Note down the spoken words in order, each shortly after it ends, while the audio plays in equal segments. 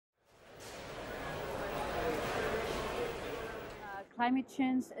climate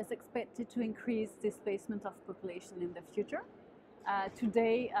change is expected to increase displacement of population in the future.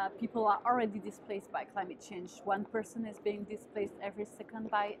 Today, people are already displaced by climate change. One person is being displaced every second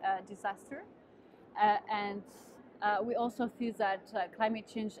by disaster. And we also see that climate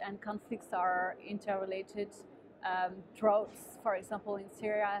change and conflicts are interrelated. Droughts, for example, in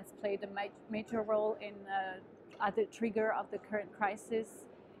Syria has played a major role in at the trigger of the current crisis.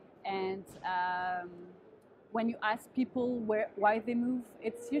 And when you ask people why they move,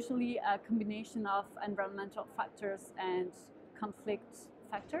 it's usually a combination of environmental factors and conflict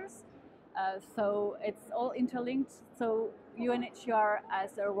factors. So it's all interlinked. So UNHCR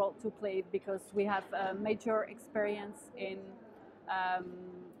has a role to play because we have a major experience in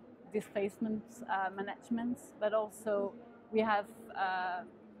displacement management, but also we have,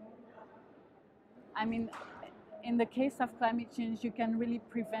 in the case of climate change, you can really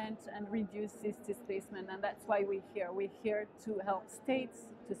prevent and reduce this displacement, and that's why we're here. We're here to help states,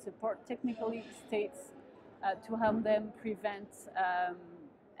 to support technically states, to help them prevent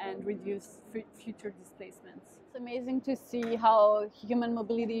and reduce future displacements. It's amazing to see how human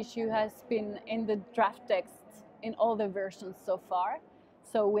mobility issue has been in the draft text in all the versions so far.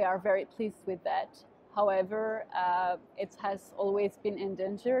 So we are very pleased with that. However, it has always been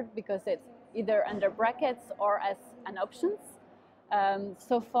endangered because it's either under brackets or as an option.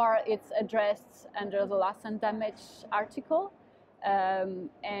 So far it's addressed under the loss and damage article,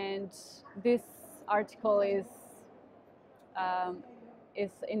 and this article is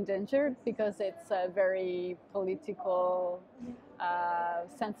endangered because it's a very political,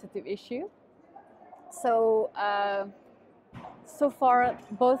 sensitive issue. So, so far,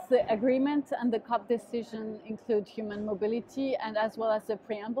 both the agreement and the COP decision include human mobility, and as well as the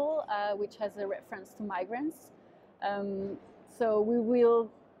preamble, which has a reference to migrants. So we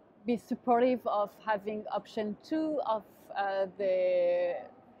will be supportive of having option 2 of the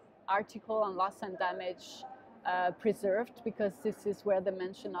article on loss and damage preserved, because this is where the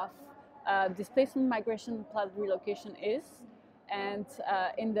mention of displacement, migration, planned relocation is. And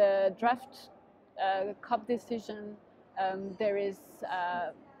in the draft COP decision, there is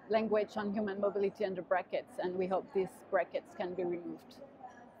language on human mobility under brackets, and we hope these brackets can be removed.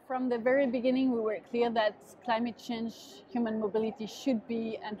 From the very beginning, we were clear that climate change, human mobility should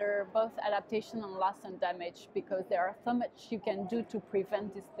be under both adaptation and loss and damage, because there are so much you can do to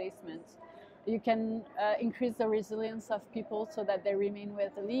prevent displacement. You can increase the resilience of people so that they remain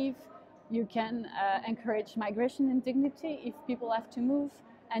where they live. You can encourage migration in dignity if people have to move,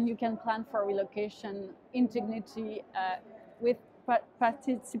 and you can plan for relocation in dignity with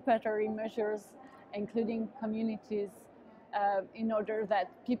participatory measures, including communities, in order that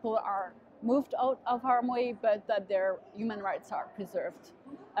people are moved out of harm's way, but that their human rights are preserved.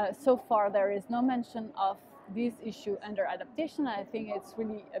 So far, there is no mention of this issue under adaptation. I think it's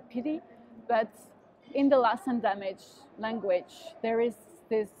really a pity, but in the loss and damage language, there is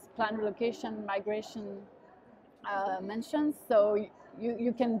this planned relocation, migration mentioned, so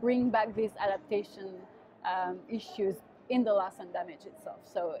you can bring back these adaptation issues in the loss and damage itself.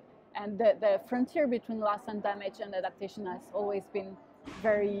 So, and the frontier between loss and damage and adaptation has always been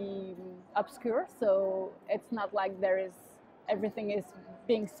very obscure. So it's not like everything is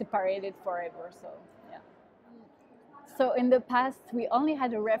being separated forever. So yeah. So in the past, we only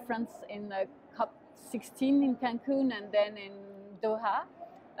had a reference in COP16 in Cancun and then in Doha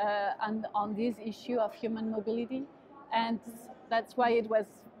on this issue of human mobility, and that's why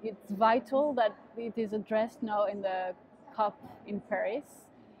it's vital that it is addressed now in the COP in Paris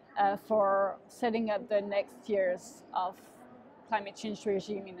for setting up the next years of climate change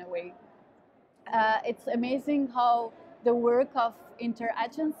regime in a way. It's amazing how the work of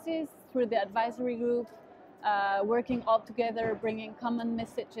interagencies through the advisory group, working all together, bringing common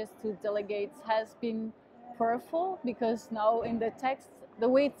messages to delegates has been powerful, because now in the text, the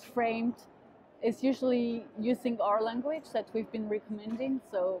way it's framed is usually using our language that we've been recommending.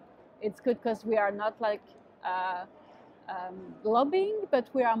 So it's good because we are not like lobbying, but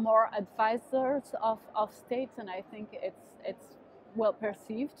we are more advisors of states, and I think it's well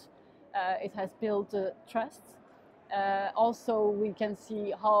perceived. It has built trust. Also, we can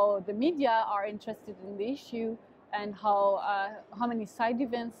see how the media are interested in the issue, and how many side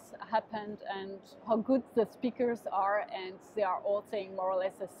events happened, and how good the speakers are, and they are all saying more or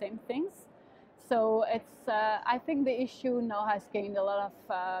less the same things. So it's, I think the issue now has gained a lot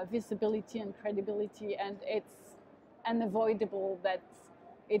of visibility and credibility, and it's unavoidable that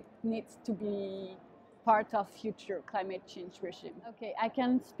it needs to be part of future climate change regime. Okay, I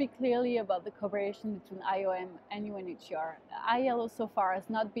can speak clearly about the cooperation between IOM and UNHCR. ILO so far has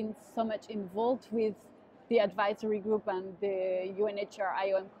not been so much involved with the advisory group and the UNHCR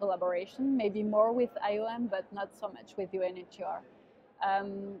IOM collaboration, maybe more with IOM, but not so much with UNHCR.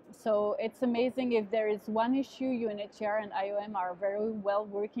 So it's amazing. If there is one issue UNHCR and IOM are very well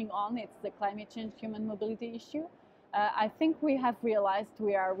working on, it's the climate change human mobility issue. I think we have realized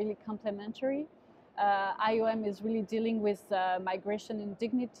we are really complementary. IOM is really dealing with migration and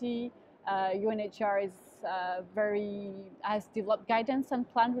dignity. UNHCR is has developed guidance and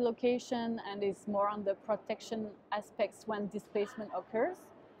plan relocation and is more on the protection aspects when displacement occurs.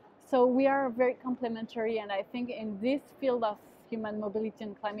 So we are very complementary, and I think in this field of human mobility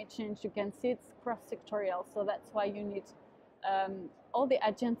and climate change, you can see it's cross-sectorial. So that's why you need all the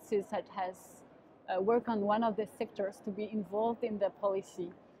agencies that has work on one of the sectors to be involved in the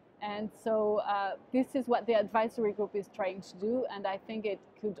policy. And so this is what the advisory group is trying to do, and I think it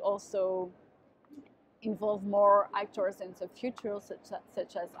could also involve more actors in the future,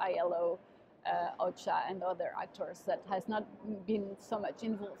 such as ILO, OCHA, and other actors that has not been so much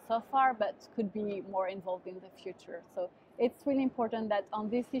involved so far, but could be more involved in the future. So it's really important that on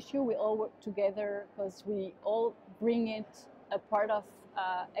this issue we all work together, because we all bring it a part of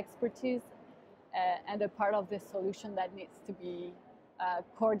expertise and a part of the solution that needs to be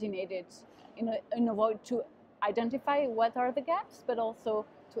coordinated in a way to identify what are the gaps, but also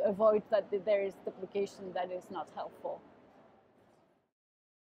to avoid that there is duplication that is not helpful.